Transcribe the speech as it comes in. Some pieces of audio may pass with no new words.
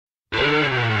From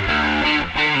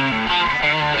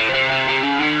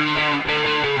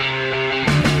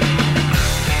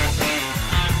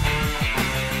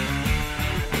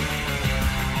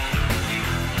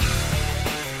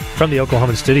the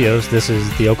Oklahoman Studios, this is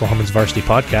the Oklahoman's Varsity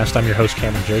Podcast. I'm your host,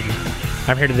 Cameron Jordan.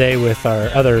 I'm here today with our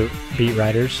other beat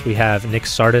writers. We have Nick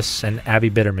Sardis and Abby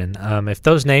Bitterman. If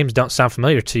those names don't sound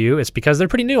familiar to you, it's because they're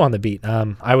pretty new on the beat.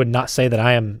 I would not say that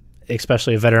I am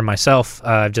especially a veteran myself.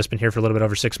 I've just been here for a little bit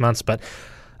over 6 months, but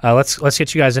let's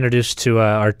get you guys introduced to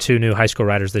our two new high school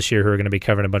writers this year who are going to be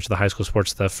covering a bunch of the high school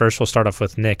sports. The first, we'll start off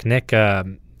with Nick. Nick,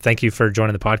 thank you for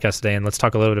joining the podcast today, and let's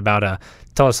talk a little bit about,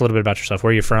 tell us a little bit about yourself,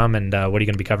 where you're from, and what are you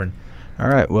going to be covering? All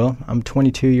right, well, I'm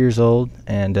 22 years old,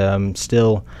 and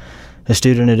still a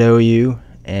student at OU,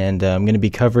 and I'm going to be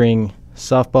covering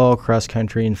softball, cross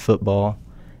country, and football.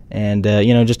 And,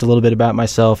 just a little bit about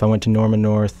myself. I went to Norman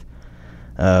North,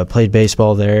 played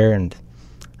baseball there, and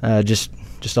just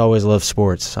always loved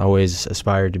sports. Always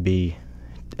aspired to be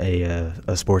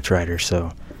a sports writer,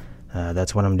 so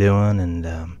that's what I'm doing, and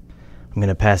I'm going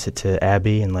to pass it to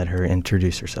Abby and let her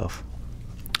introduce herself.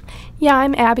 Yeah,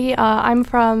 I'm Abby. I'm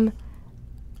from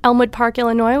Elmwood Park,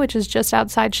 Illinois, which is just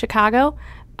outside Chicago.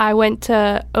 I went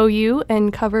to OU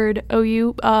and covered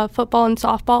OU football and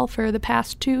softball for the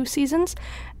past 2 seasons,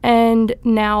 and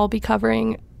now I'll be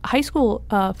covering high school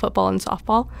football and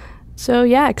softball. So,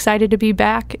 yeah, excited to be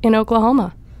back in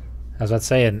Oklahoma. I was about to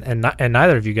say, and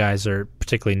neither of you guys are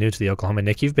particularly new to the Oklahoma.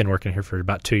 Nick, you've been working here for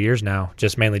about 2 years now,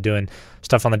 just mainly doing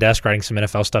stuff on the desk, writing some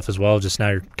NFL stuff as well. Just now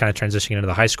you're kind of transitioning into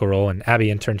the high school role, and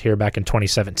Abby interned here back in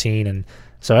 2017, and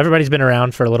so everybody's been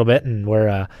around for a little bit, and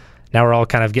now we're all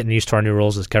kind of getting used to our new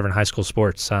roles as covering high school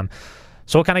sports. So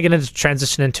we'll kind of get into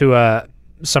transition into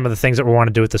some of the things that we want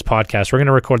to do with this podcast. We're going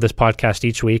to record this podcast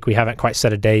each week. We haven't quite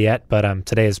set a day yet, but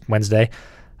today is Wednesday.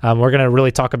 We're going to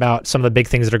really talk about some of the big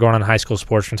things that are going on in high school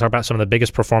sports. We're going to talk about some of the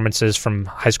biggest performances from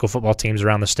high school football teams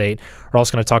around the state. We're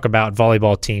also going to talk about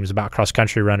volleyball teams, about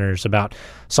cross-country runners, about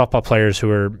softball players who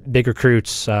are big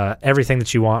recruits, everything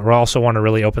that you want. We also want to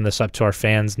really open this up to our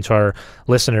fans and to our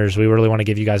listeners. We really want to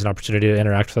give you guys an opportunity to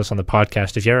interact with us on the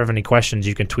podcast. If you ever have any questions,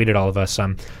 you can tweet at all of us.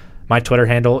 My Twitter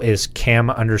handle is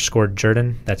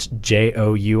Cam_Jordan. That's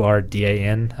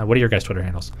Jourdan. What are your guys' Twitter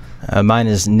handles? Mine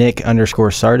is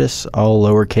Nick_Sardis, all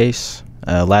lowercase.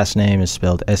 Last name is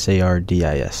spelled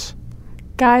Sardis.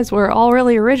 Guys, we're all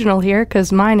really original here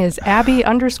because mine is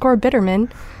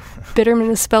Abby_Bitterman. Bitterman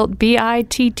is spelled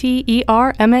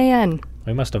Bitterman.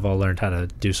 We must have all learned how to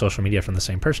do social media from the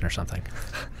same person or something.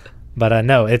 But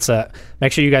no, it's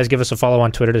make sure you guys give us a follow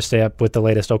on Twitter to stay up with the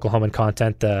latest Oklahoman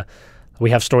content. We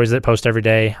have stories that post every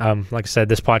day. Like I said,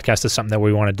 this podcast is something that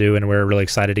we want to do, and we're really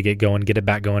excited to get it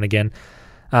back going again.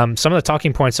 Some of the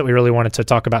talking points that we really wanted to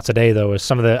talk about today, though, is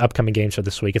some of the upcoming games for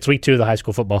this week. It's week 2 of the high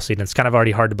school football season. It's kind of already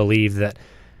hard to believe that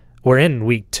we're in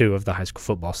week 2 of the high school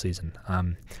football season.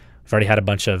 We've already had a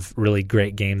bunch of really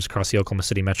great games across the Oklahoma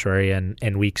City metro area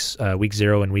in weeks week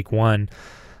 0 and week 1.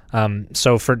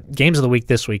 So for games of the week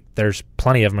this week, there's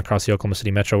plenty of them across the Oklahoma City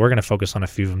metro. We're going to focus on a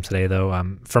few of them today, though.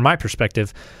 From my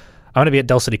perspective, I'm going to be at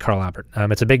Del City Carl Albert.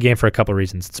 It's a big game for a couple of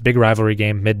reasons. It's a big rivalry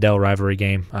game, Mid-Del rivalry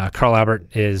game. Carl Albert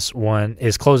is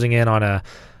closing in on a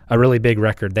really big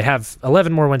record. They have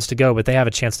 11 more wins to go, but they have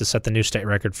a chance to set the new state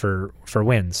record for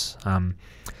wins. But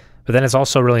then it's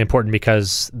also really important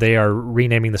because they are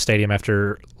renaming the stadium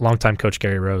after longtime coach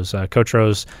Gary Rose. Coach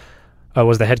Rose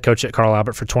was the head coach at Carl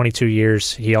Albert for 22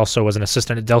 years. He also was an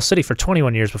assistant at Del City for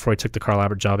 21 years before he took the Carl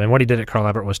Albert job. And what he did at Carl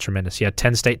Albert was tremendous. He had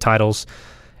 10 state titles.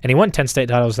 And he won 10 state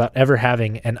titles without ever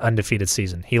having an undefeated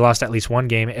season. He lost at least one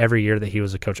game every year that he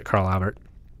was a coach at Carl Albert.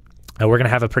 We're going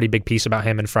to have a pretty big piece about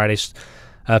him in Friday's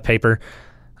paper.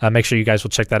 Make sure you guys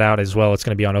will check that out as well. It's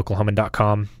going to be on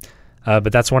oklahoman.com.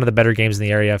 But that's one of the better games in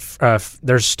the area.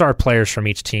 There's star players from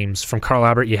each team. From Carl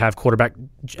Albert, you have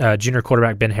junior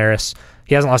quarterback Ben Harris.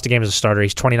 He hasn't lost a game as a starter.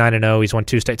 He's 29-0. He's won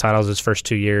 2 state titles his first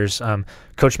 2 years.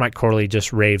 Coach Mike Corley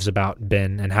just raves about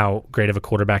Ben and how great of a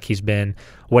quarterback he's been,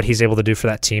 what he's able to do for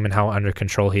that team, and how under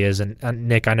control he is. And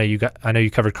Nick, I know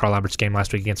you covered Carl Albert's game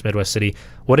last week against Midwest City.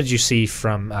 What did you see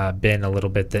from Ben a little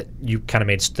bit that you kind of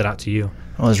made stood out to you?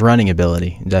 Well, his running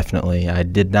ability, definitely. I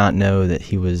did not know that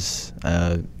he was,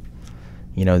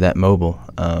 that mobile.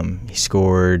 He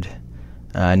scored,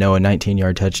 I know, a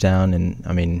 19-yard touchdown,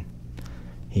 and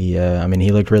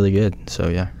he looked really good. So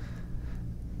yeah.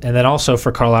 And then also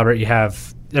for Carl Albert,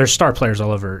 there's star players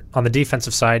all over. On the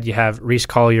defensive side, you have Reese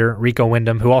Collier, Rico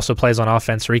Wyndham, who also plays on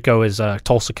offense. Rico is a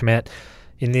Tulsa commit.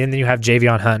 And then you have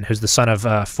Javion Hunt, who's the son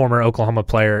of former Oklahoma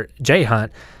player Jay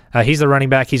Hunt. He's the running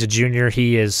back. He's a junior.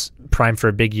 He is primed for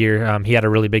a big year. He had a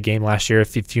really big game last year.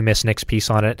 If you missed Nick's piece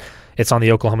on it, it's on the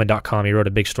Oklahoman.com. He wrote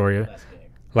a big story.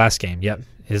 Last game, yep.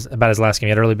 About his last game. He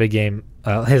had a really big game,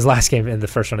 his last game in the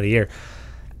first one of the year.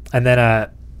 And then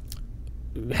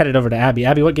headed over to Abby.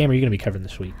 Abby, what game are you going to be covering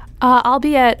this week? I'll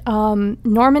be at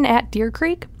Norman at Deer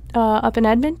Creek up in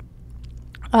Edmond.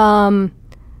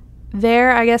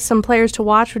 There, I guess some players to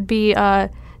watch would be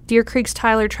Deer Creek's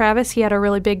Tyler Travis. He had a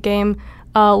really big game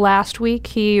last week.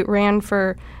 He ran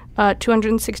for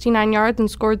 269 yards and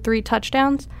scored 3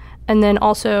 touchdowns. And then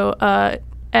also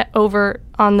over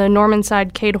on the Norman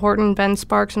side, Cade Horton, Ben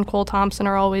Sparks, and Cole Thompson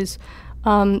are always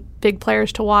big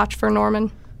players to watch for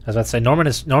Norman. I was about to say,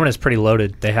 Norman is pretty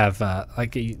loaded. They have,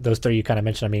 like those 3 you kind of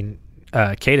mentioned. I mean,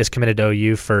 Cade is committed to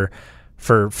OU for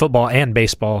football and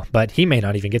baseball, but he may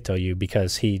not even get to OU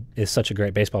because he is such a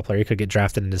great baseball player. He could get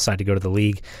drafted and decide to go to the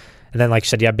league. And then, like you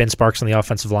said, you have Ben Sparks on the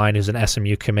offensive line, who's an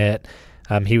SMU commit.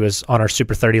 He was on our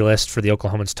Super 30 list for the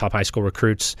Oklahoman's top high school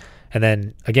recruits. And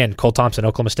then, again, Cole Thompson,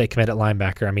 Oklahoma State commit at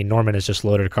linebacker. I mean, Norman is just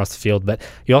loaded across the field. But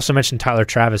you also mentioned Tyler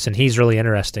Travis, and he's really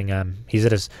interesting. He's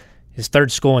at his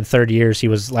 3rd school in 3rd years. He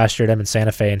was last year at Edmond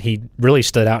Santa Fe, and he really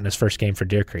stood out in his first game for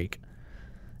Deer Creek.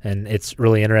 And it's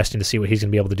really interesting to see what he's going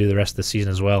to be able to do the rest of the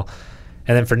season as well.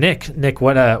 And then for Nick,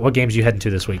 what games are you heading to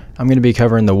this week? I'm going to be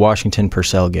covering the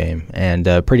Washington-Purcell game, and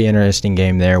a pretty interesting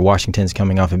game there. Washington's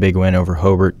coming off a big win over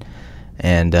Hobart,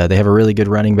 and they have a really good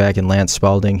running back in Lance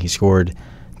Spalding. He scored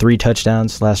 3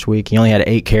 touchdowns last week. He only had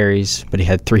 8 carries, but he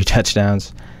had 3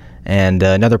 touchdowns. And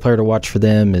another player to watch for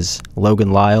them is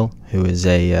Logan Lyle, who is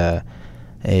a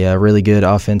really good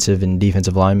offensive and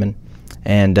defensive lineman.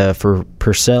 And for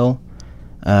Purcell,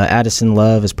 Addison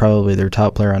Love is probably their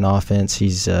top player on offense.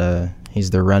 He's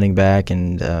their running back,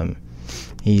 and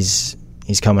he's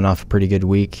coming off a pretty good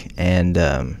week.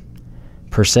 And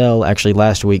Purcell actually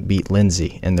last week beat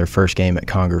Lindsay in their first game at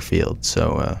Conger Field.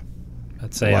 So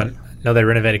I'd say I know they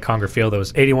renovated Conger Field. It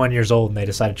was 81 years old, and they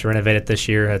decided to renovate it this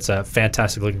year. It's a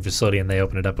fantastic-looking facility, and they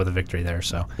opened it up with a victory there.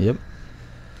 So yep.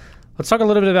 Let's talk a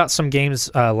little bit about some games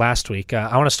last week.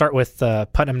 I want to start with the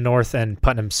Putnam North and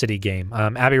Putnam City game.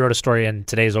 Abby wrote a story in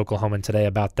today's Oklahoman today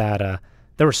about that.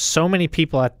 There were so many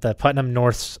people at the Putnam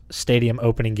North Stadium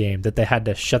opening game that they had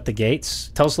to shut the gates.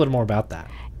 Tell us a little more about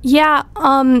that. Yeah,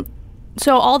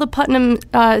 so all the Putnam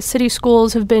City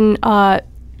schools have been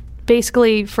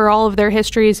basically for all of their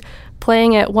histories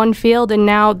playing at one field, and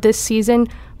now this season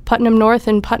Putnam North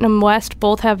and Putnam West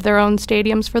both have their own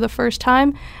stadiums for the first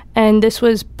time, and this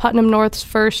was Putnam North's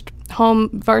first home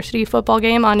varsity football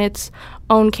game on its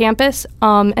own campus,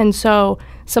 and so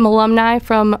some alumni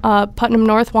from Putnam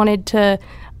North wanted to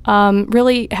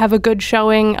really have a good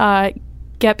showing,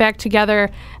 get back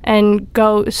together, and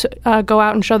go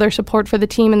out and show their support for the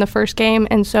team in the first game.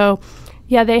 And so,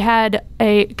 yeah, they had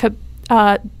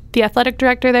the athletic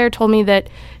director there told me that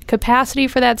capacity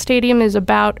for that stadium is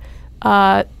about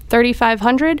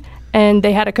 3,500, and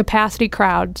they had a capacity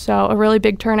crowd, so a really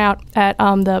big turnout at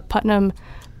the Putnam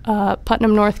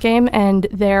North game, and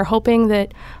they're hoping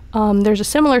that there's a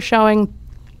similar showing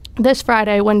this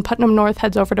Friday when Putnam North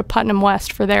heads over to Putnam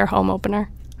West for their home opener.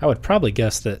 I would probably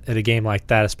guess that at a game like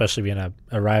that, especially being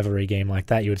a rivalry game like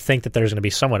that, you would think that there's going to be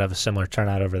somewhat of a similar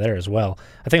turnout over there as well.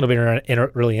 I think it'll be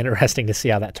really interesting to see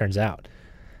how that turns out.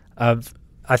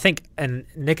 I think, and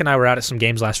Nick and I were out at some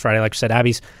games last Friday. Like I said,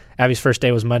 Abby's first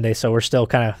day was Monday, so we're still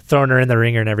kind of throwing her in the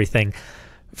ringer and everything.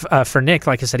 For Nick,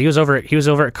 like I said, he was over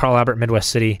at Carl Albert Midwest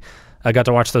City. I got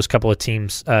to watch those couple of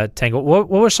teams tangle. What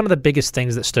were some of the biggest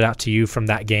things that stood out to you from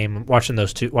that game, watching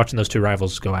those two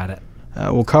rivals go at it?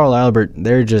 Well, Carl Albert,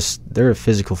 they're a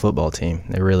physical football team.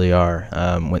 They really are.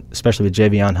 Especially with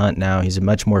Javion Hunt now, he's a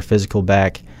much more physical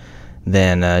back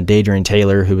than Dadrian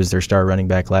Taylor, who was their star running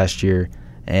back last year.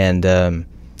 And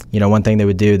one thing they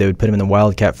would do, they would put him in the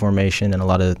wildcat formation in a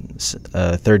lot of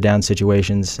third down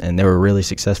situations, and they were really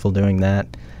successful doing that.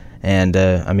 And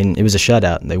it was a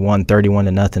shutout. They won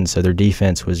 31-0, so their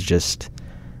defense was just,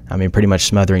 pretty much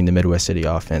smothering the Midwest City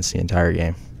offense the entire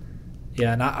game.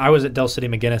 Yeah, and I was at Del City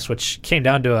McGinnis, which came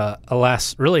down to a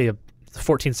last, really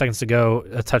 14 seconds to go,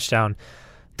 a touchdown.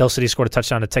 Del City scored a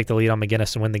touchdown to take the lead on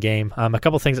McGinnis and win the game. A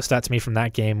couple things that stood out to me from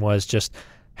that game was just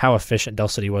how efficient Del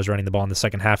City was running the ball in the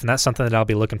second half, and that's something that I'll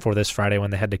be looking for this Friday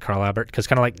when they head to Carl Albert, because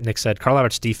kind of like Nick said, Carl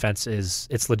Albert's defense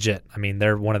it's legit.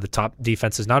 They're one of the top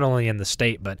defenses not only in the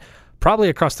state but probably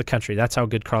across the country. That's how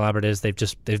good Carl Albert is.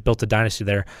 They've built a dynasty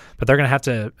there, but they're going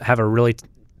to have a really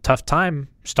tough time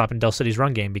stopping Del City's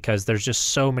run game because there's just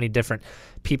so many different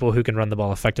people who can run the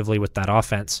ball effectively with that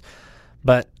offense.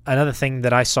 But another thing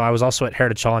that I saw, I was also at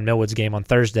Heritage Hall in Millwood's game on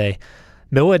Thursday.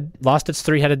 Millwood lost its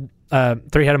three-headed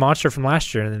three-headed monster from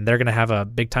last year, and they're going to have a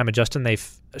big time adjusting. They've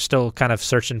still kind of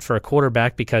searching for a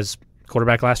quarterback because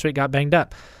quarterback last week got banged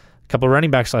up. A couple of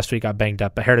running backs last week got banged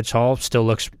up, but Heritage Hall still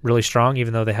looks really strong,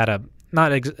 even though they had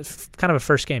kind of a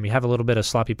first game. You have a little bit of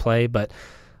sloppy play, but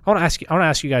I want to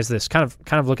ask you guys this, kind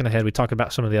of looking ahead. We talked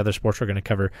about some of the other sports we're going to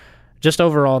cover. Just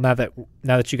overall, now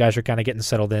that you guys are kind of getting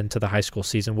settled into the high school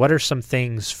season, what are some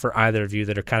things for either of you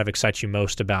that are kind of excite you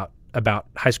most about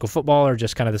high school football, or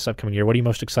just kind of this upcoming year? What are you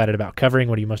most excited about covering?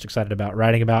 What are you most excited about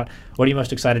writing about? What are you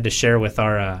most excited to share with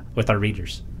our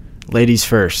readers? Ladies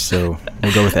first, so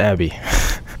we'll go with Abby.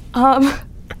 I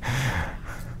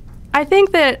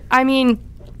think that,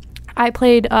 I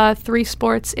played 3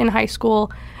 sports in high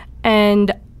school,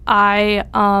 and I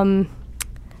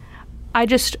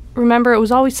just remember it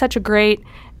was always such a great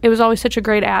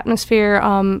atmosphere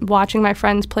watching my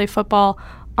friends play football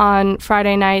on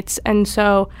Friday nights. And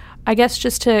so I guess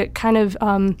just to kind of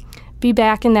be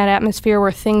back in that atmosphere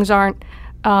where things aren't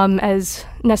as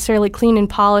necessarily clean and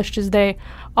polished as they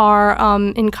are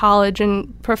in college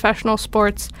and professional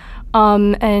sports,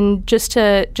 and just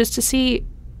to see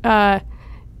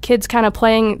kids kind of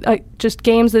playing just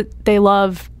games that they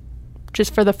love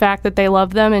just for the fact that they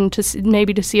love them, and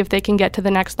maybe to see if they can get to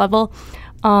the next level.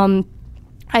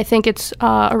 I think it's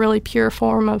a really pure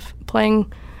form of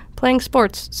playing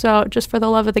sports, so just for the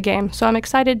love of the game. So I'm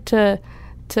excited to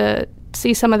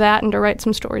see some of that and to write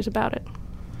some stories about it.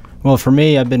 Well, for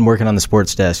me, I've been working on the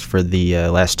sports desk for the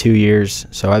last 2 years,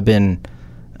 so I've been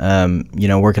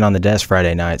working on the desk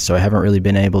Friday nights, so I haven't really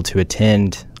been able to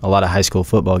attend a lot of high school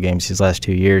football games these last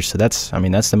 2 years. So that's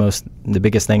the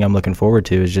biggest thing I'm looking forward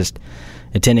to is just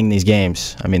attending these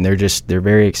games. They're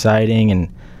very exciting,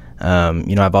 and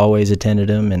I've always attended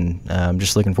them, and I'm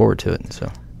just looking forward to it.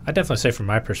 So I definitely say from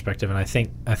my perspective, and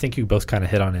I think you both kind of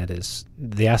hit on it, is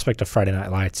the aspect of Friday Night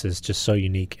Lights is just so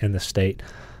unique in the state.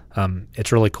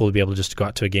 It's really cool to be able to just go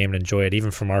out to a game and enjoy it.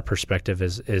 Even from our perspective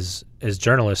as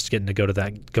journalists, getting to go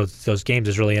to those games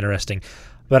is really interesting.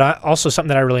 But also something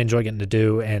that I really enjoy getting to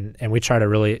do, and we try to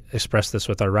really express this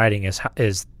with our writing,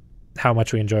 is how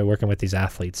much we enjoy working with these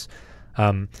athletes.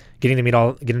 Getting to meet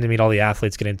all the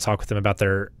athletes, getting to talk with them about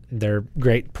their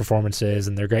great performances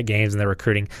and their great games and their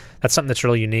recruiting. That's something that's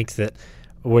really unique that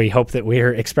we hope that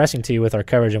we're expressing to you with our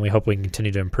coverage, and we hope we can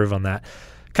continue to improve on that.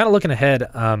 Kind of looking ahead,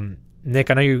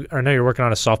 Nick, I know you're working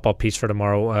on a softball piece for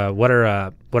tomorrow. What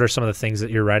are some of the things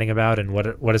that you're writing about, and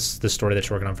what is the story that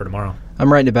you're working on for tomorrow?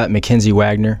 I'm writing about Mackenzie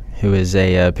Wagner, who is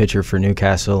a pitcher for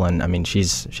Newcastle, and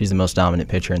she's the most dominant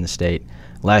pitcher in the state.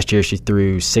 Last year she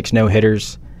threw 6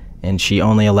 no-hitters, and she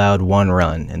only allowed 1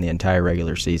 run in the entire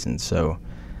regular season. So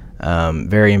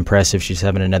very impressive. She's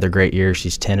having another great year.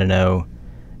 She's 10-0,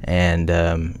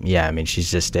 and she's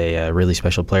just a really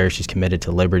special player. She's committed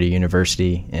to Liberty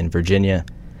University in Virginia.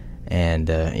 And,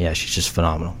 she's just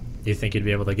phenomenal. Do you think you'd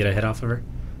be able to get a hit off of her?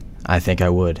 I think I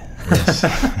would, yes.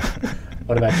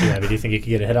 What about you, Abby? Do you think you could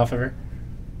get a hit off of her?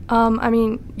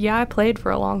 I played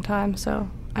for a long time, so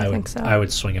I think so. I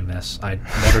would swing and miss. I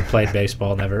never played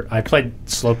baseball, I played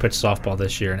slow pitch softball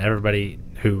this year, and everybody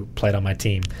who played on my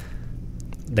team,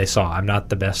 they saw I'm not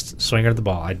the best swinger of the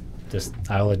ball.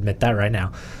 I'll admit that right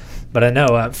now. But I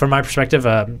know, from my perspective,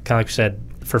 kind of like you said,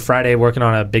 for Friday, working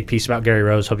on a big piece about Gary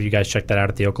Rose. Hope you guys check that out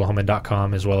at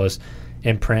theoklahoman.com as well as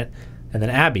in print. And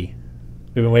then Abby,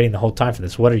 we've been waiting the whole time for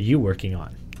this. What are you working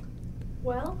on?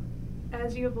 Well,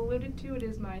 as you have alluded to, it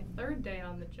is my 3rd day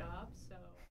on the job, so...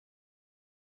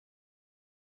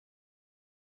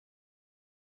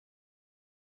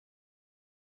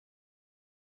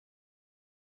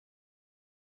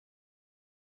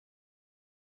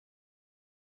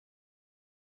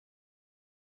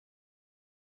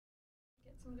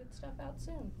 some good stuff out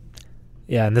soon.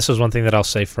 Yeah, and this is one thing that I'll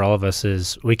say for all of us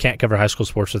is we can't cover high school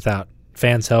sports without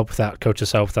fans' help, without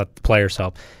coaches' help, without the players'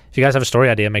 help. If you guys have a story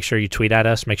idea, make sure you tweet at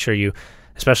us. Make sure you,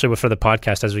 especially for the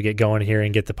podcast as we get going here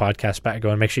and get the podcast back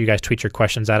going, make sure you guys tweet your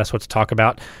questions at us, what to talk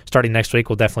about. Starting next week,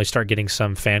 we'll definitely start getting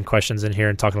some fan questions in here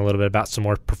and talking a little bit about some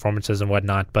more performances and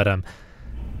whatnot. But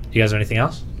you guys have anything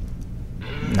else?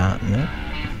 No.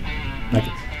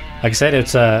 Like I said,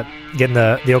 it's getting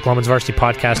the Oklahomans Varsity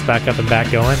podcast back up and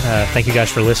back going. Thank you guys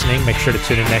for listening. Make sure to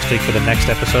tune in next week for the next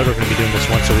episode. We're going to be doing this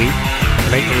once a week.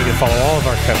 Make sure you can follow all of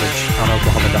our coverage on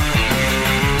Oklahoma.com.